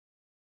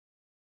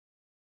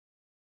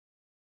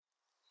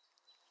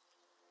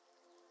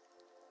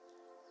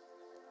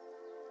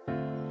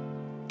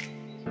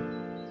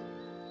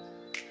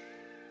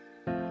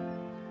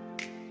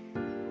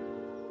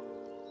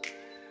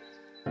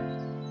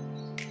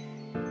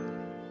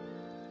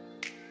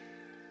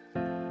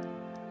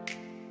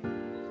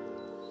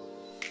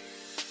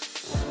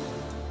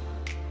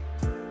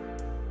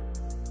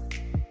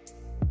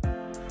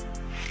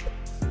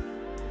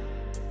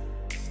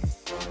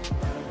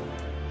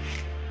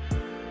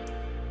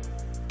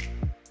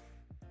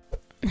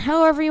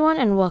Hello everyone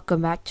and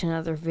welcome back to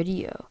another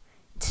video.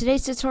 In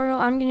today's tutorial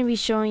I'm going to be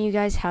showing you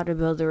guys how to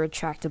build a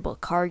retractable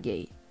car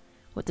gate.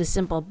 With a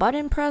simple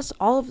button press,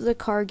 all of the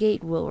car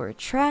gate will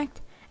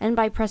retract, and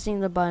by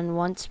pressing the button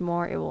once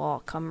more it will all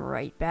come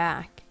right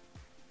back.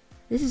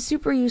 This is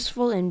super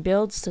useful in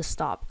builds to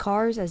stop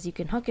cars, as you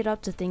can hook it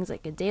up to things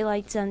like a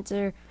daylight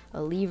sensor,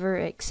 a lever,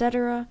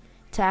 etc.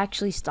 to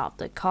actually stop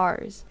the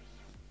cars.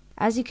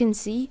 As you can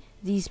see,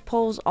 these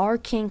poles are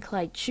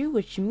kink-like true,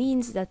 which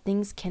means that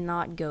things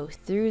cannot go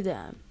through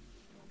them.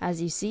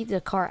 As you see,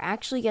 the car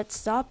actually gets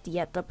stopped,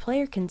 yet the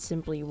player can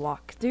simply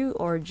walk through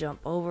or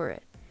jump over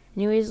it.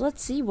 Anyways,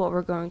 let's see what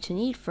we're going to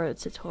need for the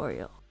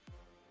tutorial.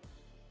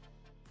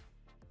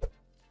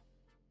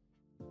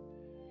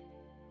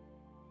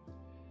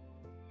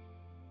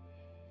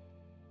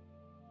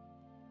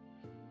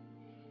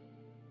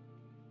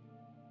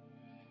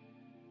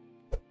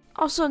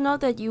 Also note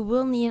that you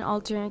will need an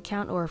alternate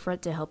account or a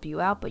friend to help you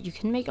out, but you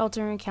can make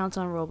alternate accounts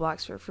on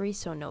Roblox for free,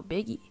 so no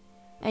biggie.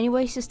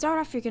 Anyways, to start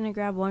off, you're going to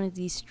grab one of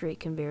these straight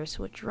conveyor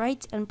switch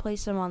rights and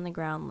place them on the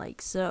ground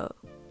like so.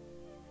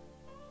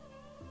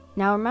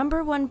 Now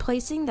remember when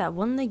placing that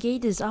when the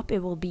gate is up,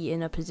 it will be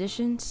in a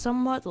position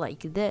somewhat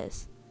like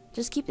this.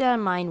 Just keep that in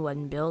mind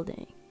when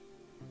building.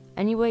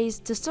 Anyways,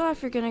 to start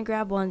off, you're going to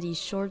grab one of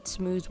these short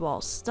smooth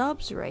wall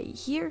stubs right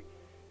here.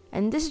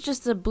 And this is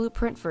just a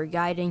blueprint for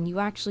guiding, you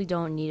actually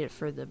don't need it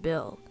for the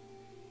build.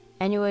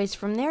 Anyways,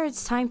 from there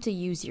it's time to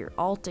use your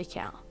alt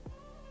account.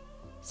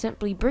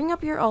 Simply bring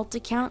up your alt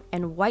account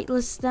and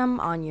whitelist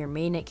them on your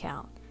main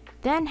account.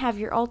 Then have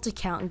your alt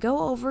account go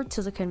over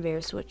to the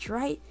conveyor switch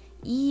right,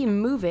 E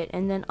move it,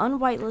 and then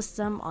unwhitelist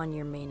them on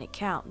your main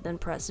account. Then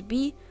press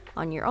B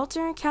on your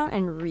alternate account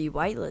and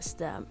re-whitelist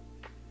them.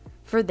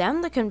 For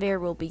them, the conveyor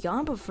will be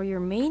gone, but for your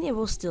main it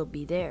will still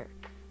be there.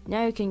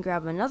 Now you can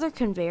grab another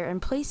conveyor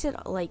and place it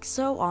like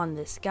so on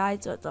this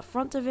guide, so at the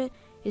front of it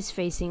is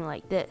facing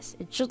like this.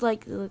 It should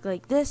look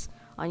like this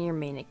on your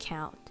main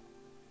account.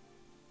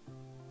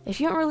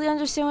 If you don't really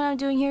understand what I'm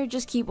doing here,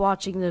 just keep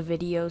watching the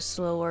video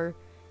slower.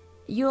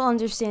 You'll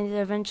understand it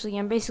eventually.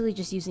 I'm basically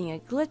just using a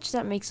glitch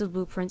that makes the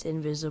blueprints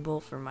invisible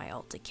for my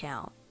alt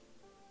account.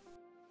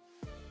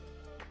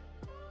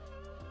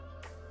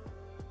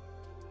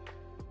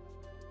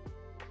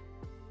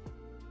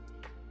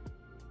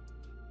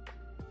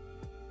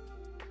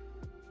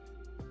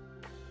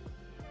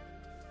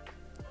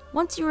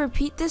 Once you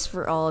repeat this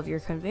for all of your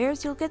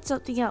conveyors, you'll get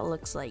something that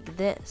looks like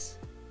this.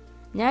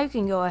 Now you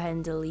can go ahead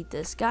and delete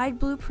this guide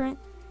blueprint,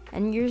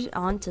 and you're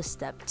on to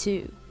step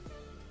 2.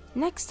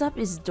 Next up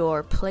is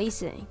door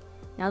placing.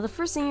 Now the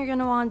first thing you're going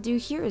to want to do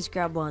here is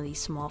grab one of these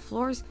small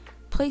floors,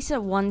 place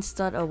it one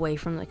stud away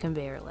from the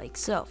conveyor like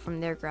so. From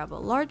there, grab a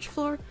large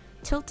floor,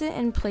 tilt it,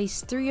 and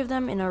place 3 of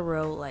them in a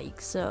row like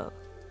so.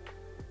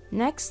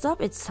 Next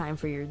up, it's time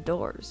for your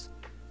doors.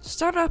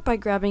 Start off by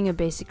grabbing a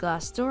basic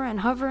glass door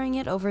and hovering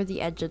it over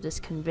the edge of this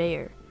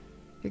conveyor.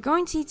 You're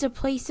going to need to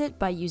place it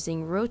by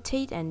using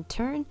rotate and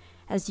turn,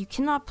 as you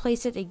cannot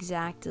place it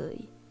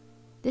exactly.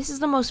 This is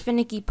the most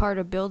finicky part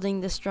of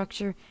building this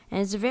structure,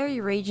 and it's very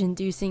rage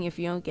inducing if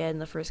you don't get it in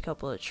the first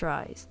couple of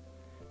tries.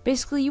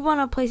 Basically, you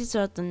want to place it so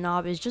that the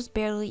knob is just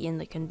barely in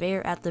the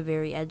conveyor at the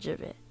very edge of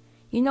it.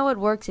 You know it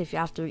works if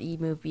after E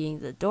move being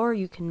the door,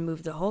 you can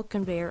move the whole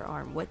conveyor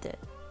arm with it.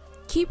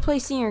 Keep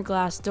placing your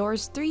glass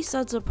doors 3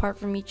 studs apart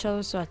from each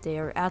other so that they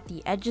are at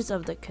the edges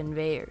of the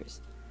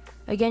conveyors.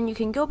 Again, you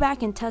can go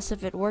back and test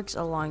if it works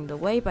along the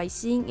way by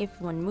seeing if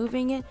when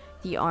moving it,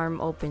 the arm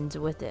opens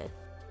with it.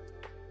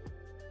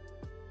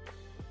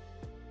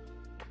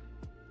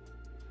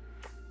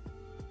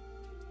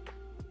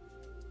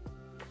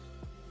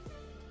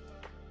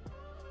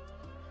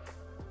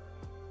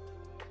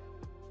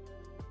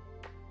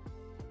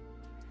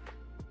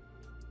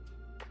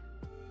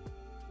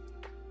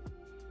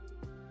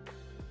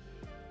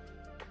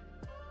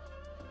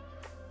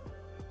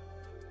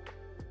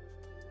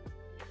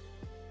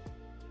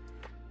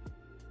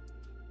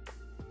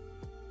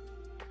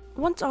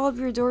 Once all of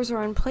your doors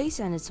are in place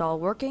and it's all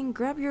working,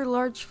 grab your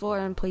large floor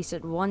and place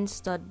it 1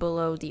 stud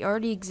below the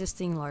already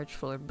existing large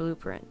floor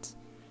blueprint.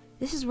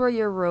 This is where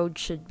your road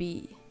should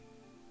be.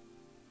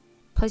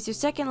 Place your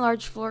second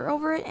large floor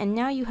over it, and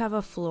now you have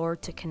a floor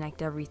to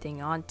connect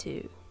everything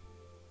onto.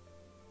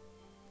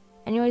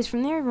 Anyways,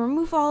 from there,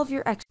 remove all of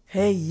your extra.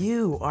 Hey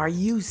you, are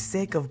you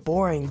sick of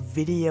boring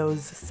videos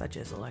such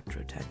as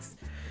electro text?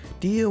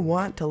 Do you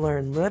want to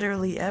learn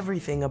literally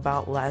everything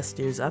about last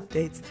year's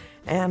updates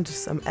and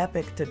some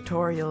epic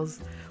tutorials?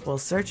 Well,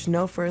 search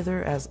no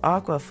further, as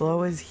Aqua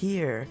Flow is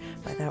here.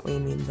 By that we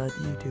mean the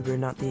YouTuber,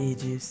 not the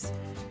e-juice.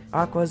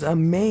 Aqua's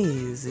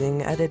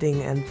amazing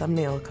editing and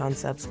thumbnail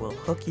concepts will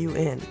hook you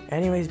in.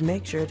 Anyways,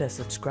 make sure to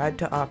subscribe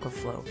to Aqua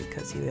Flow,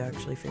 because he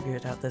actually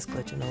figured out this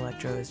glitch in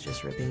Electro is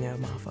just ripping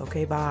him off.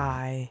 Okay,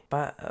 bye.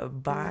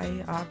 But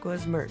buy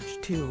Aqua's merch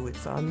too.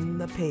 It's on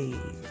the page.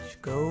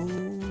 Go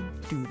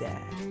do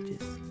that.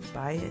 Just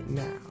buy it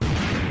now.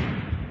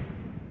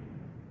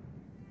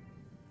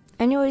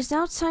 Anyways,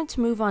 now it's time to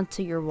move on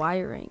to your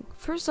wiring.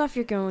 First off,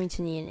 you're going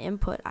to need an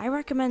input. I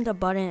recommend a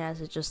button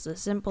as it's just the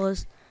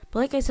simplest, But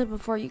like I said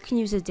before, you can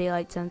use a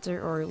daylight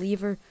sensor or a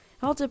lever. It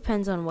all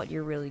depends on what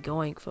you're really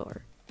going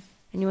for.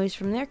 Anyways,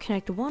 from there,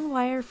 connect one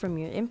wire from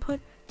your input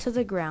to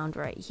the ground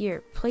right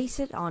here. Place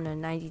it on a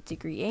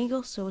 90-degree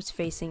angle so it's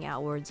facing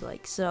outwards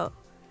like so.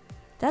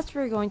 That's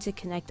where you're going to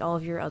connect all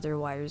of your other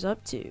wires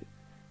up to.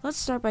 Let's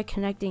start by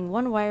connecting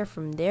one wire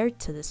from there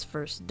to this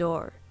first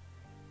door.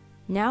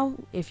 Now,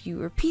 if you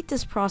repeat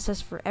this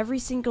process for every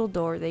single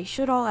door, they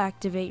should all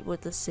activate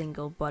with a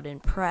single button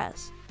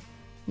press.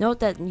 Note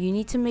that you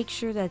need to make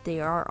sure that they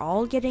are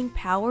all getting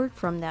powered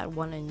from that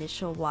one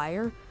initial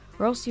wire,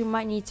 or else you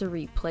might need to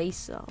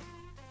replace them.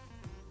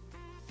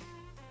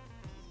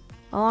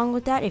 Along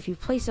with that, if you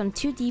place them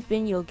too deep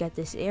in, you'll get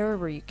this error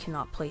where you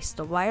cannot place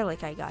the wire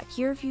like I got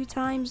here a few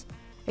times.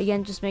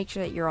 Again, just make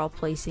sure that you're all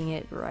placing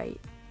it right.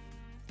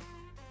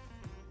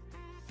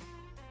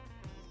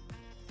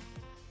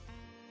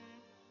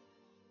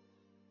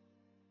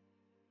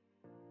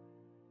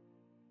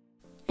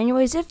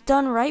 Anyways, if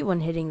done right when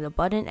hitting the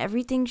button,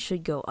 everything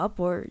should go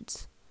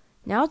upwards.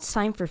 Now it's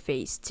time for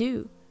phase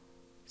 2.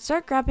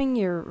 Start grabbing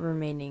your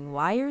remaining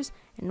wires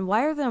and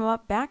wire them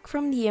up back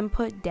from the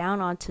input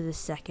down onto the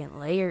second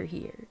layer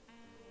here.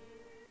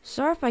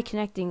 Start off by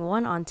connecting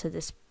one onto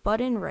this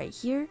button right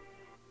here.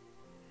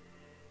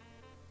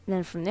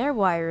 Then from there,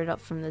 wire it up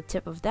from the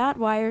tip of that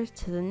wire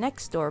to the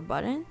next door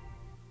button.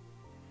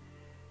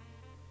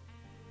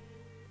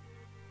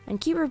 And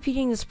keep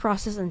repeating this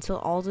process until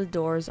all the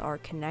doors are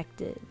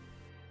connected.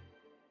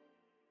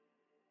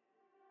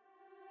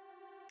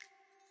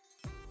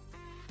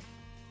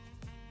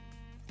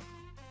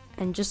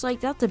 And just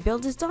like that, the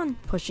build is done.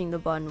 Pushing the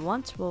button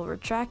once will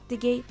retract the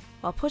gate,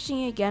 while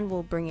pushing it again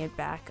will bring it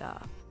back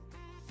up.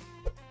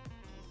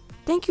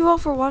 Thank you all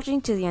for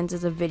watching to the end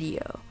of the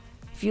video.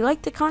 If you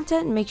liked the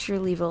content, make sure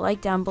to leave a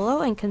like down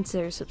below and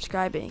consider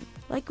subscribing.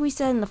 Like we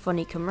said in the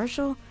funny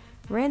commercial,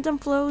 Random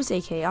Flows,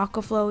 aka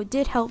Aqua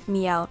did help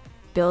me out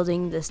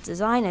building this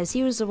design, as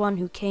he was the one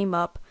who came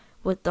up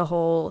with the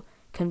whole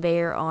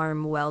conveyor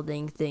arm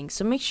welding thing.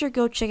 So make sure to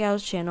go check out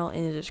his channel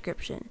in the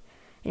description.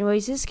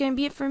 Anyways, this is going to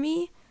be it for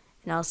me,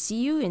 and I'll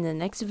see you in the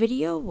next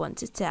video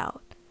once it's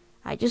out.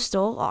 I just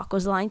stole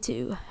Aqua's line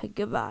too.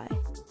 Goodbye.